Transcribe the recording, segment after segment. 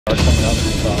coming out from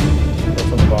the top, or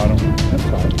from the bottom, and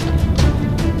top.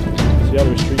 See how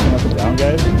they're streaking up and down,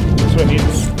 guys? That's what I need.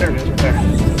 There it is, right there.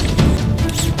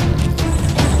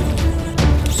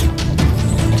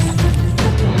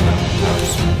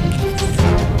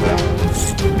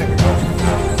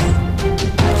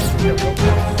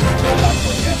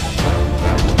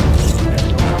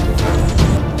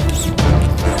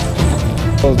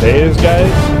 Those days,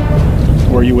 guys,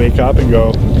 where you wake up and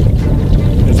go,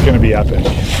 it's gonna be epic.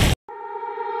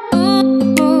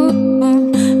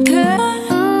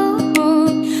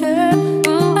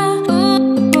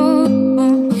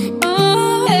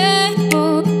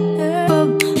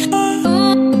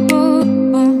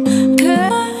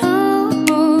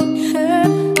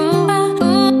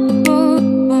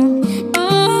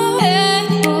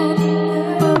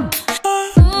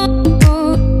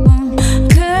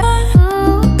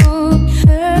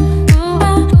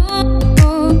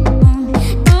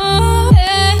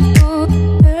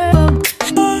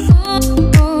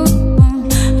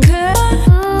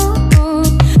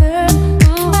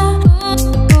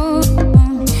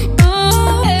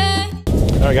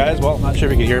 Well, I'm not sure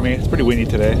if you can hear me. It's pretty windy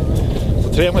today. So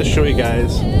today I'm going to show you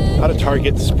guys how to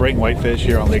target spring whitefish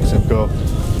here on Lake Simcoe.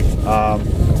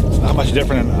 It's not much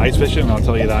different than ice fishing, and I'll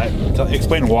tell you that.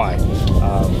 Explain why.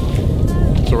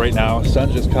 So right now,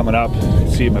 sun's just coming up. You can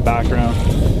see in my background.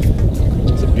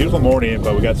 It's a beautiful morning,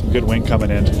 but we got some good wind coming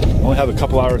in. Only have a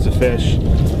couple hours to fish,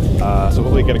 so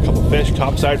hopefully get a couple fish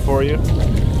topside for you.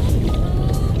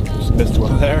 Just missed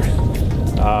one there.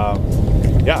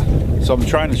 Yeah, so I'm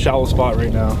trying a shallow spot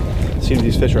right now, seeing if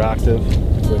these fish are active,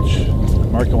 which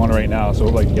I'm marking one right now, so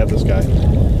hopefully I can get this guy.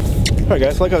 Alright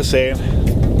guys, like I was saying,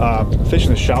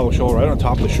 fishing a shallow shoal right on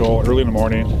top of the shoal early in the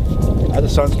morning. As the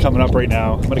sun's coming up right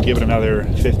now, I'm going to give it another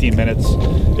 15 minutes,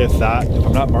 if that. If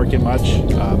I'm not marking much,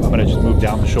 I'm going to just move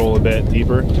down the shoal a bit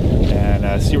deeper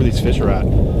and see where these fish are at.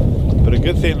 But a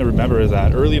good thing to remember is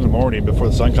that early in the morning, before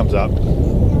the sun comes up,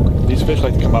 these fish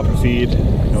like to come up and feed.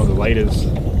 You know, the light is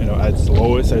at its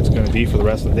lowest that it's going to be for the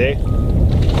rest of the day.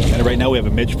 And right now we have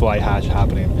a midge fly hatch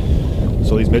happening.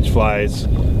 So these midge flies,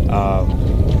 are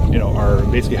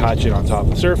basically hatching on top of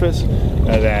the surface,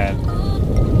 and then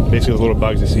basically those little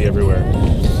bugs you see everywhere.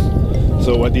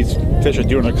 So what these fish are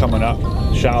doing, they're coming up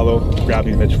shallow,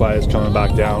 grabbing midge flies, coming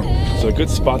back down. So a good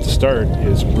spot to start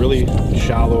is really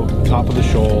shallow, top of the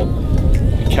shoal.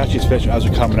 You catch these fish as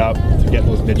they're coming up to get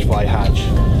those midge fly hatch.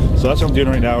 So that's what I'm doing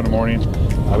right now in the morning.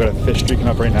 I've got a fish streaking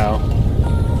up right now.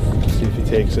 Let's see if he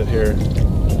takes it here.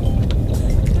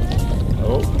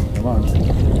 Oh, come on.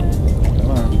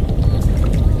 Come on.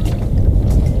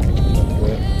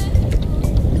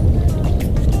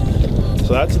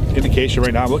 So that's an indication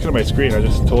right now. I'm looking at my screen. I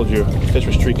just told you fish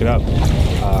were streaking up.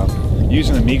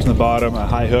 Using the meeks in the bottom, a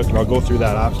high hook, and I'll go through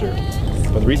that after.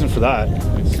 But the reason for that,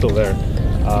 it's still there,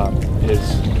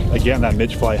 is again that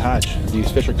midge fly hatch.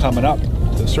 These fish are coming up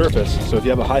the surface, so if you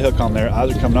have a high hook on there,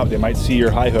 as they're coming up they might see your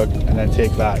high hook and then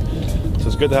take that. So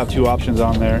it's good to have two options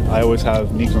on there. I always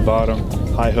have meeks on the bottom,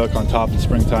 high hook on top in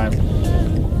springtime,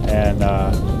 and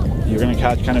you're going to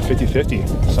catch kind of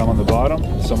 50-50, some on the bottom,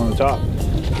 some on the top.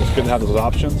 It's good to have those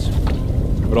options,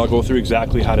 but I'll go through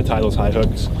exactly how to tie those high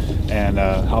hooks and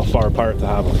how far apart to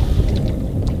have them.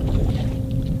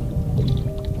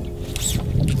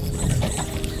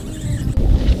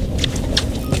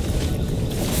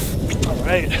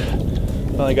 Right,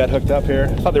 finally got hooked up here.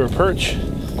 I thought they were perch,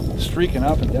 streaking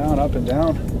up and down, and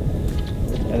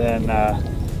then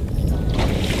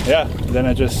then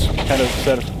I just kind of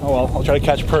said, oh well, I'll try to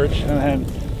catch perch, and then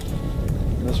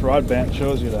this rod bent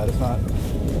shows you that it's not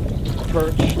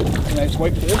perch. Nice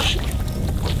whitefish.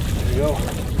 There you go.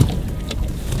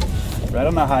 Right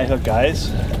on the high hook,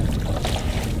 guys.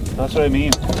 That's what I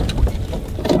mean.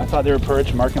 I thought they were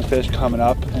perch, marking fish coming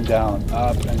up and down,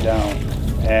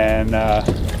 and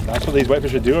that's what these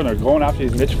whitefish are doing. They're going after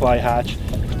these midge fly hatch,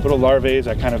 little larvae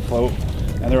that kind of float,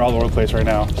 and they're all over the place right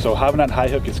now. So having that high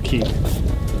hook is key. So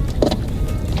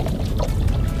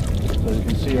as you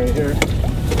can see right here,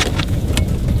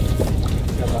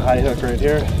 got the high hook right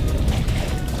here,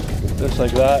 just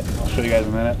like that. I'll show you guys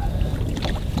in a minute.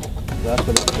 That's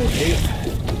what this fish ate.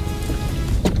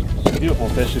 It's a beautiful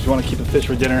fish. If you want to keep a fish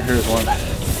for dinner, here's one.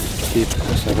 Keep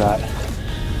just like that.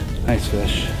 Nice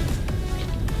fish.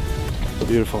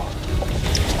 Beautiful.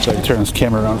 So I can turn this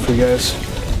camera around for you guys.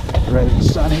 Right in the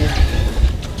sun here.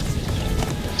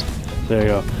 There you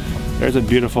go. There's a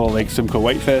beautiful Lake Simcoe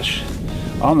whitefish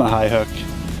on the high hook.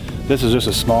 This is just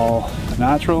a small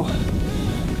natural.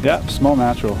 Yeah, small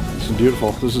natural. This is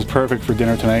beautiful. This is perfect for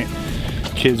dinner tonight.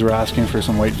 Kids were asking for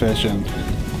some whitefish, and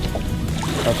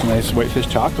got some nice whitefish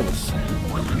chocolates.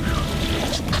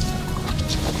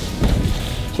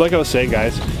 So like I was saying,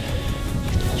 guys,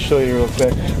 I'll show you real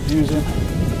quick. Using.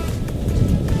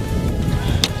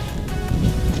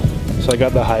 So I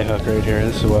got the high hook right here.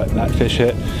 This is what that fish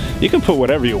hit. You can put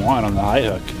whatever you want on the high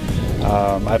hook.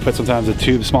 I put sometimes a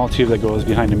tube, small tube that goes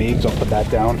behind the meags. I'll put that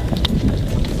down.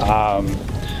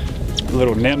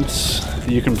 Little nymphs.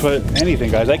 You can put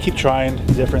anything, guys. I keep trying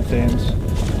different things.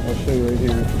 I'll show you right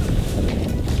here.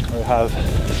 I have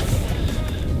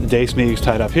the dace meags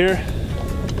tied up here,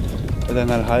 and then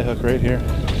that high hook right here.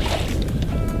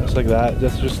 Just like that.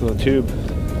 That's just a little tube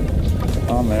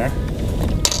on there.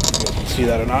 See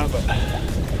that or not, but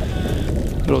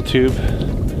little tube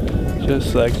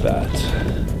just like that.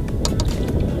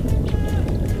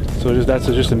 So that's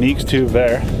just a meags tube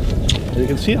there. You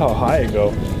can see how high I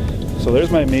go. So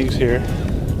there's my meags here,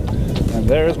 and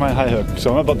there's my high hook.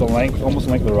 So I'm about the length, almost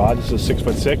the length of the rod. This is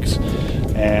 6'6",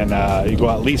 and you go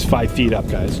at least 5 feet up,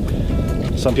 guys.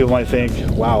 Some people might think,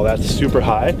 wow, that's super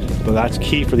high, but that's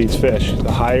key for these fish.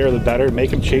 The higher the better. Make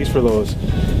them chase for those,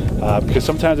 because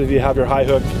sometimes if you have your high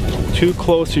hook too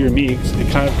close to your meags,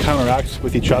 it kind of counteracts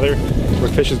with each other, where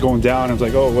fish is going down and it's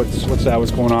like, oh, what's that,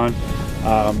 what's going on?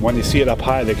 When they see it up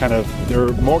high,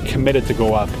 they're more committed to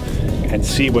go up and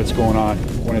see what's going on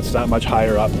when it's that much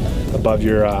higher up above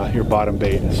your bottom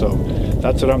bait. So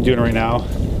that's what I'm doing right now.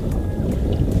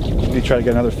 Let me try to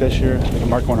get another fish here. I can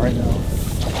mark one right now.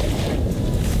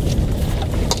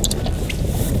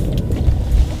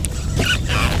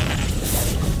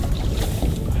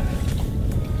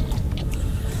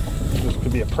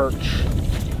 Be a perch.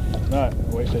 Not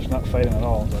whitefish, not fighting at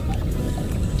all, but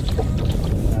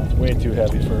way too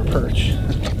heavy for a perch.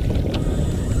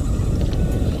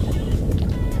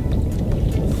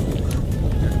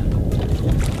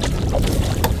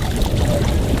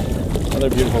 Another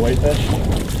beautiful whitefish.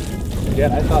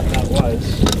 Again, I thought that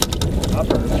was a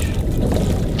perch.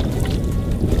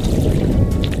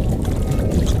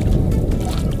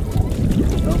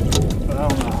 Nope, but I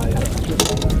don't know how yet.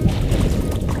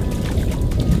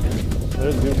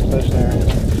 There's a beautiful fish there.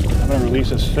 I'm going to release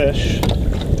this fish.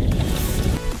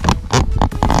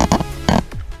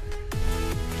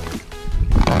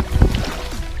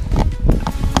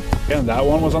 And that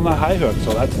one was on the high hook,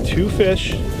 so that's 2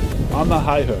 fish on the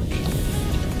high hook.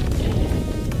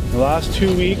 The last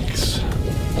 2 weeks,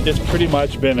 it's pretty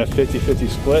much been a 50-50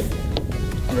 split.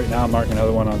 Right now I'm marking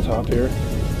another one on top here.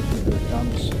 Here it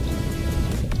comes.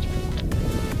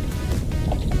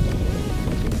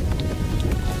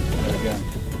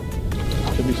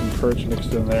 Could be some perch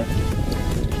mixed in there.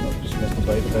 Nope, just missed the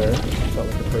bite there. Felt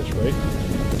like a perch bite.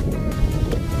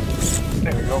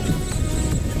 There we go.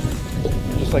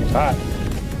 Just like that.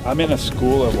 I'm in a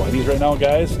school of whiteys right now,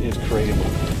 guys. It's crazy.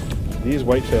 These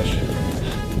whitefish,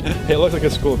 it looks like a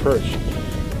school of perch.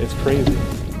 It's crazy.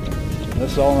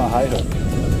 This is all on a high hook.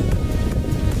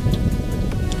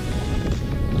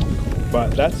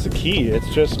 But that's the key. It's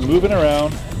just moving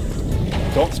around.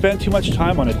 Don't spend too much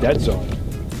time on a dead zone.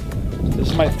 This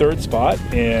is my 3rd spot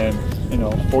in,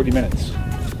 40 minutes.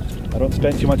 I don't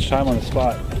spend too much time on the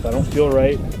spot. If I don't feel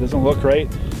right, it doesn't look right,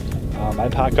 I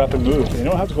pack up and move. You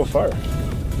don't have to go far.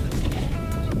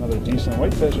 Another decent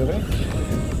whitefish, I think.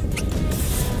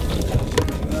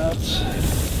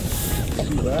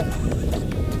 See that.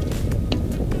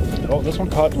 Oh, this one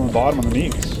caught on the bottom of the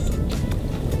meags.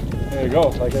 There you go,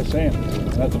 like I was saying.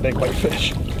 That's a big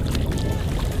whitefish.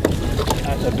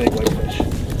 That's a big whitefish.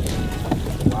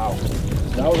 Wow.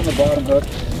 That was on the bottom hook,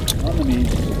 on the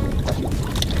meags.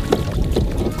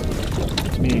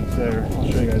 Meags there. I'll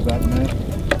show you guys that in a minute.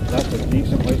 That's a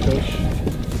decent whitefish.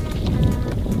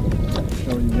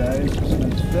 Show you guys this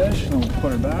nice fish, and we'll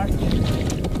put her back.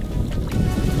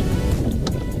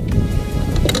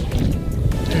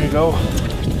 There you go.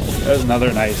 There's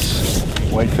another nice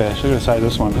whitefish. Look at the size of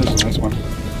this one. This is a nice one.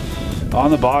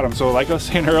 On the bottom. So like I was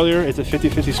saying earlier, it's a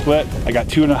 50-50 split. I got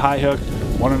 2 in a high hook,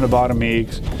 1 in the bottom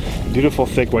meags. Beautiful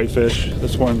thick whitefish.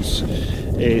 This one's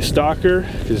a stalker.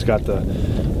 He's got the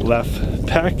left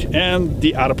pec and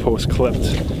the adipose clipped.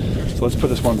 So let's put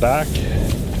this one back.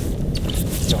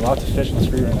 Got lots of fish in the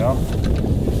screen right now.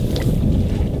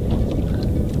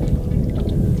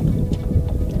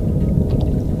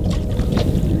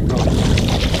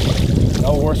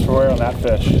 No worse for wear on that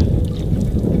fish.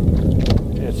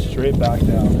 It's straight back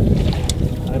down.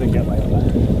 I didn't get my other.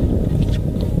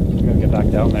 I'm gonna get back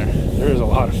down there. There's a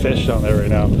lot of fish down there right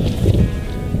now.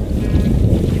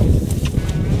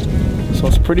 So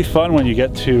it's pretty fun when you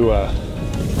get to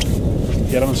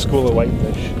get on a school of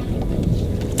whitefish.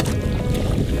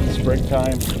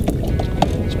 Springtime.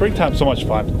 Springtime's so much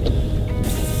fun.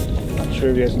 Not sure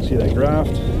if you guys can see that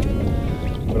graft,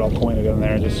 but I'll point it in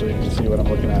there just so you can see what I'm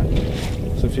looking at.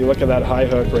 So if you look at that high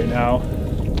hook right now,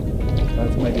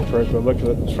 that might be a perch, but look at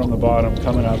it from the bottom,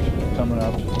 coming up, coming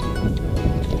up.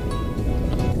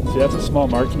 See, that's a small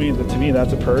mark to me. To me,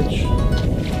 that's a perch.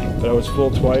 But I was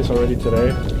full twice already today.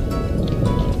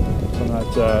 So I'm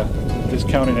not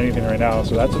discounting anything right now.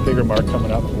 So that's a bigger mark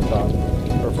coming up from the top,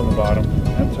 or from the bottom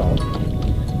and top.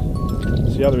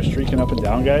 See how they're streaking up and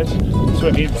down, guys? That's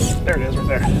what I mean about, there it is right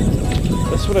there.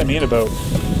 That's what I mean about,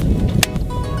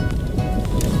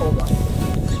 hold on.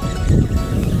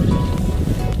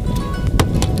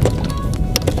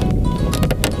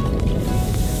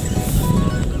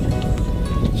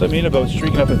 So I mean about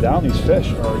streaking up and down, these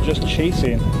fish are just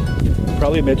chasing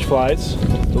probably midge flies,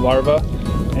 the larva,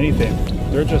 anything.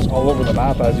 They're just all over the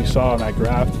map, as you saw on that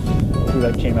graph. Hopefully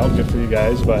that came out good for you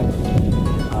guys, but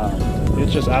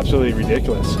it's just absolutely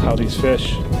ridiculous how these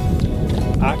fish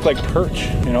act like perch.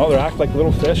 You know, they act like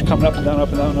little fish coming up and down, up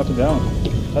and down, up and down.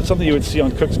 That's something you would see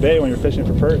on Cook's Bay when you're fishing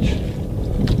for perch.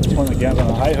 This one again on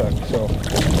a high hook. So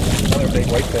another big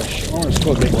whitefish. Oh, there's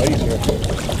still big whiteys here.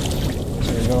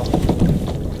 There you go.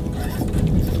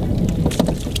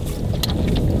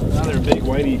 Another big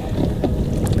whitey.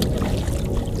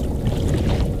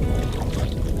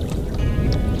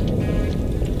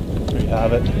 There you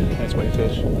have it. Nice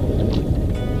whitefish. A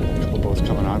couple boats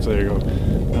coming on, so there you go.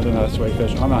 Another nice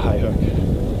whitefish on a high hook.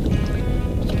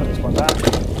 Let's put this one back.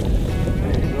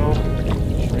 There you go.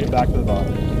 Straight back to the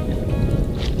bottom.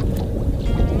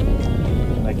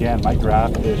 And again, my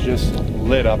graph is just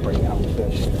lit up right now with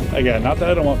fish. Again, not that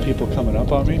I don't want people coming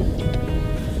up on me,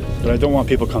 but I don't want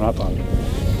people coming up on me.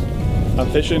 I'm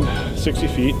fishing 60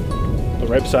 feet, but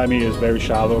right beside me is very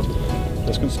shallow.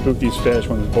 Just gonna spook these fish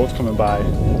when there's boats coming by.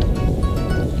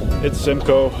 It's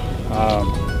Simcoe.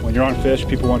 When you're on fish,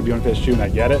 people want to be on fish too, and I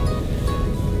get it.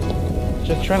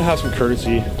 Just trying to have some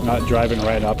courtesy, not driving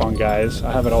right up on guys.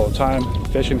 I have it all the time.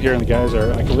 Fishing here, and the guys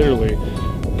are, I can literally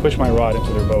push my rod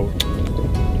into their boat.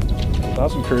 So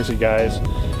have some courtesy, guys.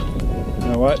 You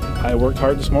know what? I worked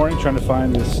hard this morning trying to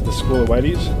find this school of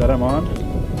whiteys that I'm on,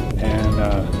 and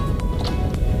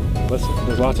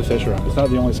there's lots of fish around. It's not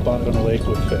the only spot on the lake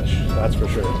with fish, that's for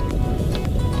sure.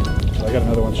 So I got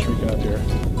another one streaking up here.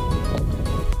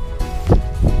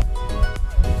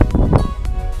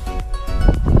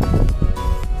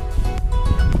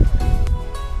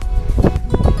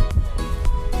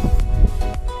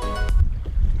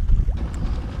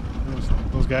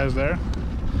 Those guys there,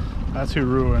 that's who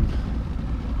ruined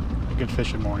a good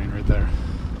fishing morning right there.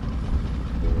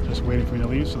 Just waiting for me to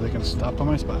leave so they can stop on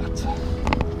my spots.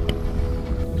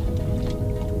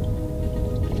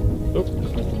 Oop,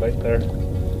 just missed the bite there.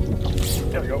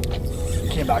 There we go.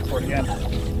 Came back for it again.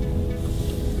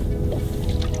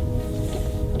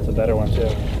 That's a better one too.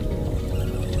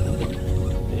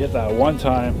 You hit that one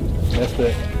time, missed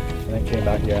it, and then came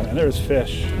back again. And there's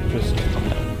fish just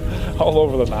all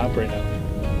over the map right now.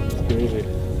 It's crazy.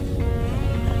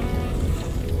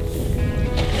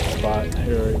 Spot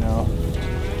here right now.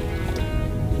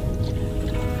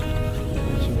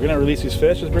 So we're gonna release these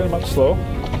fish. Just bring them up slow.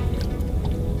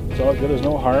 It's all good. There's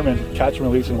no harm in catch and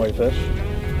releasing whitefish.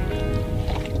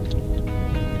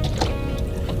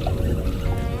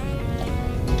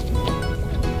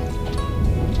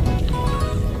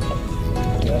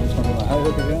 Yeah, this one's on the high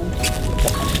hook again.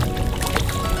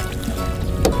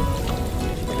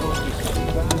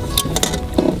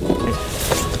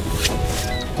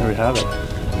 There we have it.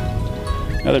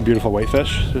 Another beautiful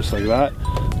whitefish, just like that,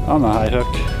 on the high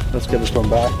hook. Let's get this one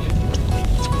back.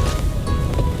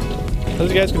 As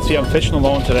you guys can see, I'm fishing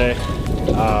alone today.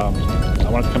 I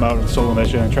wanted to come out on a solo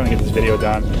mission and trying to get this video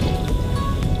done.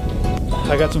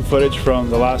 I got some footage from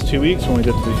the last 2 weeks when we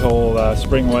did the whole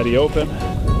Spring Whitey Open.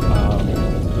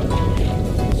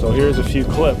 So here's a few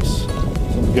clips,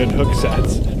 some good hook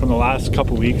sets from the last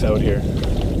couple weeks out here.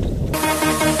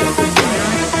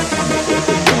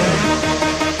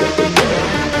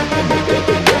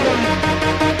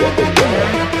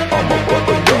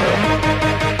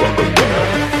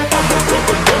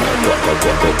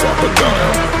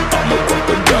 I'm a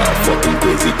crocodile, fucking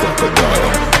crazy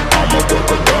crocodile. I'm a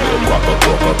crocodile, proper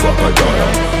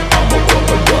crocodile. I'm a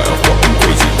crocodile, fucking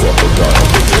crazy crocodile.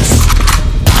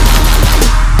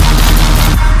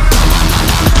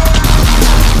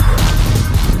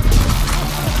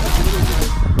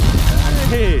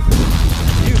 Hey,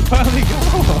 you finally go.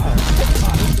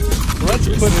 Let's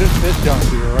put this fish down to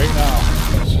you right now.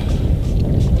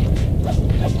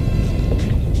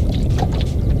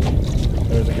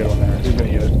 There's a good one there. Who's gonna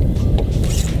eat it?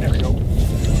 There we go.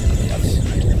 Yes,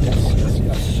 yes, yes,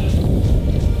 yes.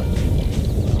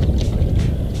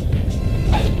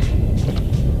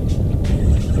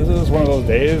 This is one of those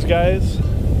days, guys,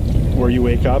 where you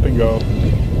wake up and go,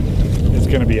 it's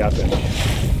gonna be epic.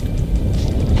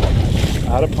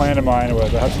 I had a plan in mind. I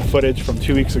had some footage from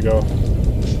 2 weeks ago,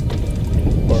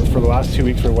 or for the last 2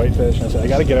 weeks for Whitefish, and I said I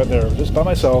gotta get out there just by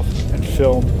myself and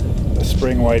film a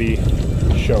spring whitey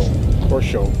show, or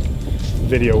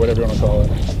video, whatever you want to call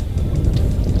it.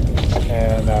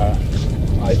 And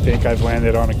I think I've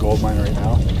landed on a gold mine right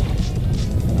now.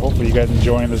 And hopefully you guys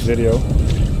enjoying this video.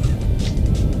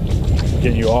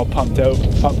 Getting you all pumped up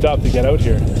to get out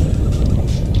here.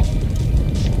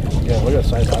 Yeah, look at the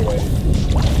size that way.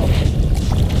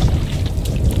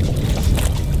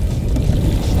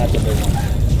 That's a big one.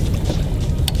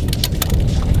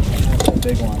 That's a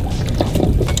big one.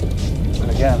 And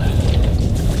again,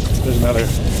 there's another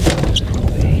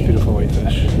beautiful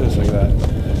whitefish, just like that.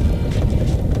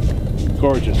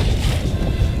 Gorgeous.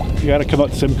 You gotta come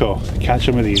out to Simcoe, catch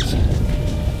some of these.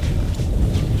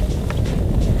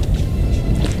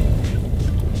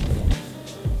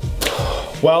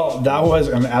 Well, that was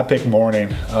an epic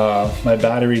morning. My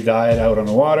battery died out on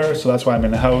the water, so that's why I'm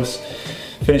in the house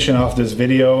finishing off this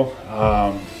video.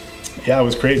 Yeah, it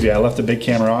was crazy. I left the big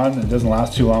camera on. It doesn't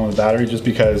last too long with the battery just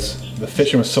because the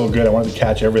fishing was so good. I wanted to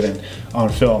catch everything on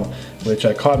film, which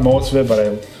I caught most of it, but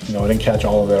I didn't catch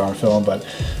all of it on film. But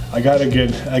I got a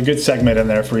good segment in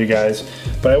there for you guys.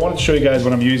 But I wanted to show you guys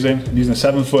what I'm using. I'm using a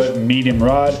 7-foot medium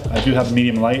rod. I do have a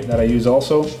medium light that I use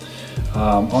also.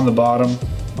 On the bottom,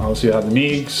 obviously I have the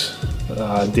Meigs.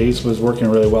 Dace was working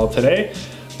really well today,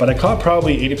 but I caught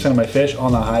probably 80% of my fish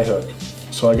on the high hook.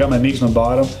 So I got my Meigs on the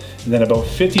bottom, and then about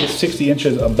 50 to 60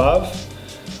 inches above,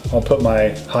 I'll put my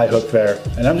high hook there.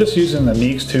 And I'm just using the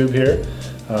Meigs tube here.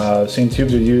 Same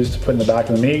tubes are used to put in the back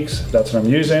of the Meigs. That's what I'm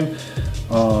using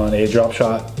on a drop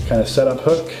shot kind of setup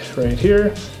hook right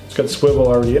here. It's got swivel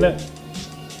already in it.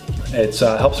 It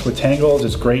helps with tangles.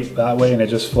 It's great that way, and it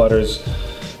just flutters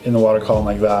in the water column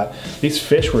like that. These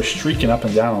fish were streaking up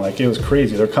and down, like it was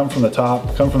crazy. They're come from the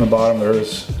top, come from the bottom.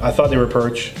 I thought they were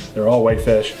perch. They're all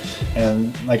whitefish,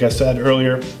 and like I said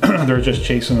earlier, they're just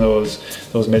chasing those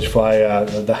midge fly,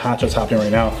 the hatch that's happening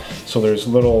right now. So there's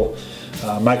little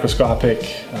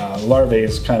microscopic larvae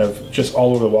kind of just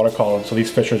all over the water column. So these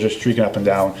fish are just streaking up and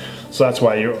down. So that's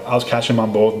why I was catching them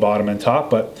on both bottom and top,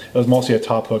 but it was mostly a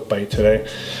top hook bite today.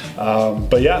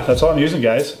 But yeah, that's all I'm using,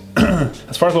 guys.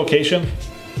 As far as location,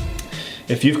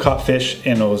 if you've caught fish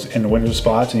in winter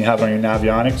spots and you have it on your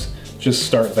Navionics, just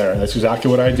start there. That's exactly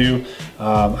what I do.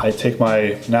 I take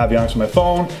my Navionics on my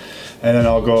phone, and then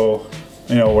I'll go,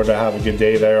 where to have a good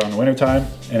day there on the winter time,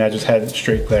 and I just head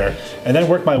straight there. And then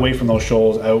work my way from those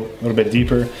shoals out a little bit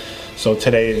deeper. So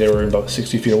today they were in about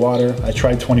 60 feet of water. I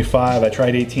tried 25, I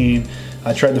tried 18,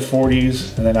 I tried the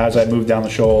 40s, and then as I moved down the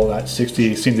shoal, that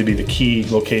 60 seemed to be the key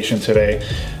location today.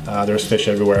 There's fish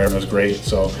everywhere, and it was great.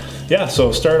 So yeah,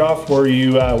 so start off where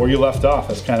you left off.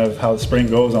 That's kind of how the spring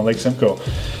goes on Lake Simcoe.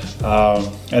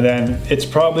 And then it's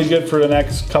probably good for the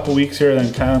next couple weeks here.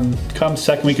 Then come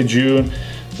second week of June,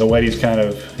 the whiteys kind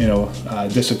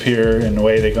of disappear in the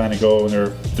way they kind of go in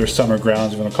their summer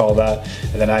grounds, if you want to call that,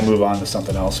 and then I move on to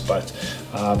something else. But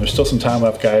there's still some time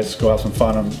left, guys. Go have some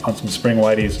fun on some spring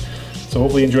whiteys. So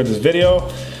hopefully you enjoyed this video.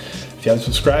 If you haven't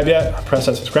subscribed yet, press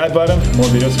that subscribe button. More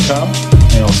videos to come,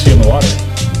 and I'll see you in the water.